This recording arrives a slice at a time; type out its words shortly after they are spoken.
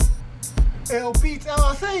ILLBEATZ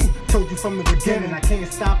LLC. Told you from the beginning, I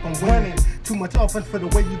can't stop, I'm winning. Too much offense for the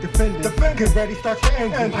way you defend it. Get ready, start your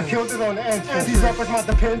engine. I killed it on the entrance. These rappers my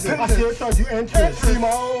dependents. I should charge you entrance. See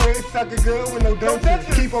my old way, suck it good with no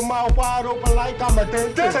dentures. Keep a mouth wide open like I'm a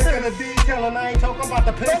dentist. Taking the detail and I ain't talking about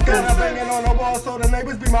the piss. Got her banging on the wall so the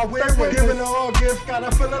neighbors be my witness. Giving her all gifts, got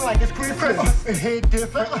her feeling like it's Christmas. It hit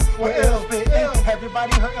different when Ill spit in.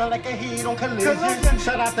 Everybody hurting like a head on collision.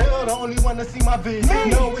 Shout out to Ill, the only one to see my vision.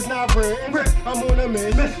 No, it's not written. I'm on a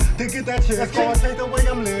mission to get that chick. That's gonna change the way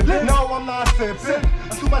I'm living. No, I'm not sipping.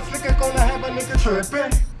 Too much liquor gonna have a nigga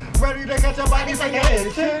tripping. Ready to catch your body like you're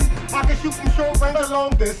itching. I can shoot from short range to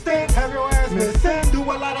long distance. Have your ass missing. Do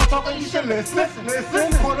a lot of talking, you should listen.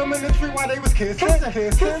 Put them in the tree while they was kissing.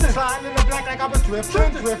 Sliding in the black like I was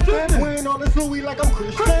drifting. Wearing on the Louis like I'm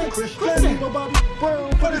Christian. Leave a Bobby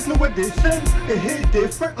Brown for this new edition. It hit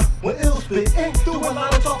different when Ill spit in. Do a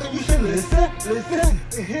lot of talking, you should listen.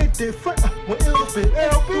 It hit different when Ill spit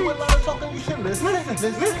in. Do a lot of talking, you should listen.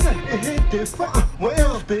 It hit different when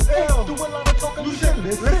Ill spit in. Do a lot of talking, you should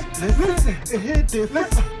listen. It hit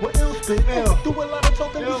different when Ill spit in. Do a lot of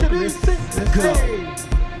talking, you should listen.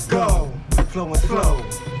 Go, flowing slow.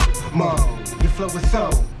 Mo, your flow is so.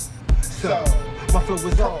 My flow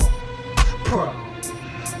is all pro.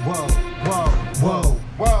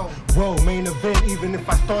 Whoa, main event, even if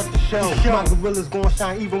I start the show. My gorilla's gonna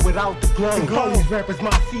shine even without the glow. All these rappers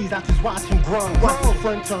my seeds, I just watch them grow. Watch the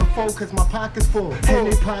front turn fold, cause my pocket's full. And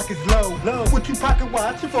they pockets low. What you pocket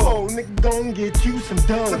watching for? Nigga gon' get you some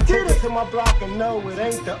dough. Take it to my block and know it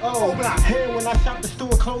ain't the O. Hand when I shop the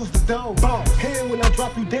store, close the door. Hand when I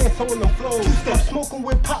drop you dance on the floor. I'm smoking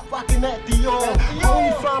with pop, rocking that Dior.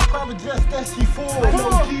 Only flying private jets, that's G4. No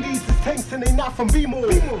GDs is tanks and they not from B-more.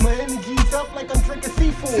 My energy's up like I'm drinking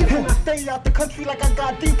seafood. And I stay out the country like I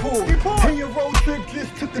got depot. Hey, your road trip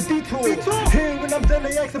just took a detour. Here when I'm done,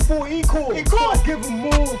 they asking for an equal. So I give them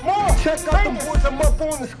more. Check out them boys, I'm up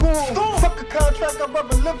on the score. Fuck a contract, I'd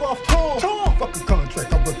rather live off tour. Fuck a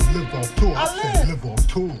contract, I'd rather live off tour. I said live off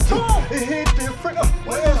tour. It hit different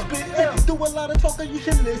when Ill spit in. Do a lot of talking, you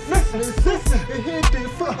should listen. It hit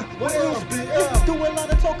different when Ill spit in. Do a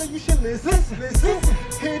lot of talking, you should listen.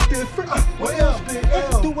 Hit different when Ill spit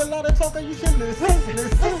in. Do a lot of talking, you should listen.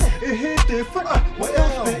 It hit different when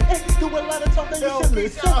Ill spit in. Do a lot of talking, you should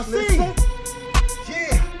listen.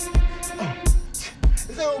 Yeah,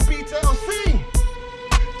 it's ILLBEATZ LLC.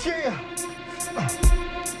 Yeah,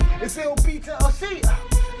 it's ILLBEATZ LLC.